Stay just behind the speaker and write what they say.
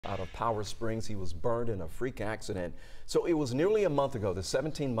Out of Power Springs. He was burned in a freak accident. So it was nearly a month ago, the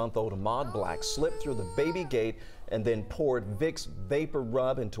 17-month-old Ahmaud Black slipped through the baby gate and then poured Vicks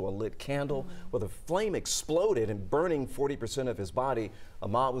VapoRub into a lit candle. Well, the flame exploded and burning 40% of his body.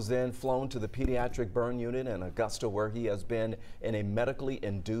 Ahmaud was then flown to the pediatric burn unit in Augusta, where he has been in a medically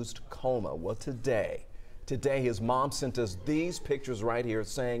induced coma. Well, today his mom sent us these pictures right here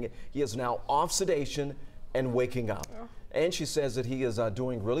saying he is now off sedation and waking up. And she says that he is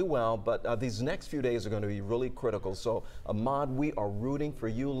doing really well, but these next few days are going to be really critical. So, Ahmaud, we are rooting for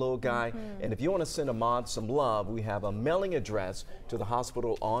you, little guy. And if you want to send Ahmaud some love, we have a mailing address to the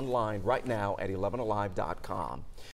hospital online right now at 11alive.com.